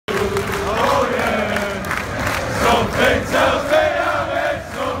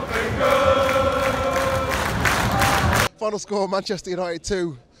Final score, Manchester United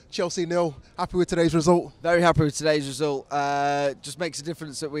 2, Chelsea 0. Happy with today's result? Very happy with today's result. Just makes a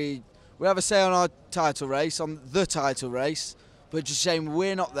difference that we have a say on our title race, on the title race. But just a shame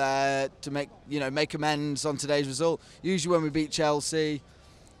we're not there to make amends on today's result. Usually when we beat Chelsea,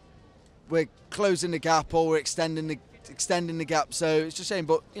 we're closing the gap or we're extending the gap. So it's just a shame.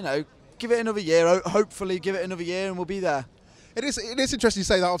 But give it another year. Hopefully, give it another year, and we'll be there. It is interesting you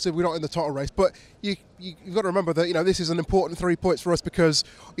say that. Obviously, we're not in the title race, but you've got to remember that this is an important 3 points for us because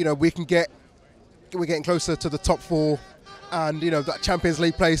we're getting closer to the top 4, and that Champions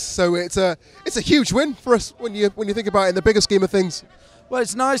League place. So it's a huge win for us when you think about it in the bigger scheme of things. Well,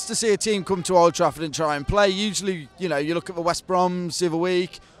 it's nice to see a team come to Old Trafford and try and play. Usually, you look at the West Broms the other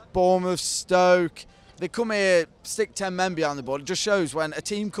week, Bournemouth, Stoke. They come here, stick 10 men behind the ball. It just shows when a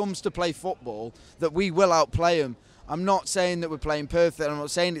team comes to play football that we will outplay them. I'm not saying that we're playing perfect. I'm not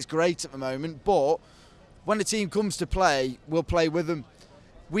saying it's great at the moment, but when a team comes to play, we'll play with them.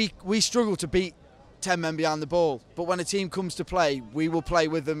 We struggle to beat 10 men behind the ball, but when a team comes to play, we will play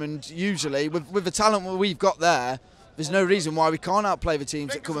with them. And usually, with the talent we've got there's no reason why we can't outplay the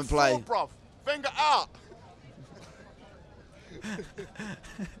teams that come and play. Wenger out.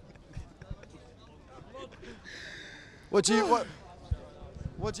 What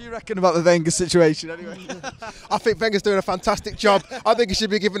do you reckon about the Wenger situation anyway? I think Wenger's doing a fantastic job. I think he should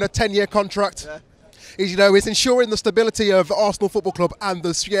be given a 10-year contract. Yeah. He's ensuring the stability of Arsenal Football Club and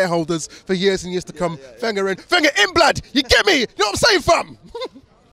the shareholders for years and years to come. Yeah. Wenger in blood. You get me? You know what I'm saying, fam?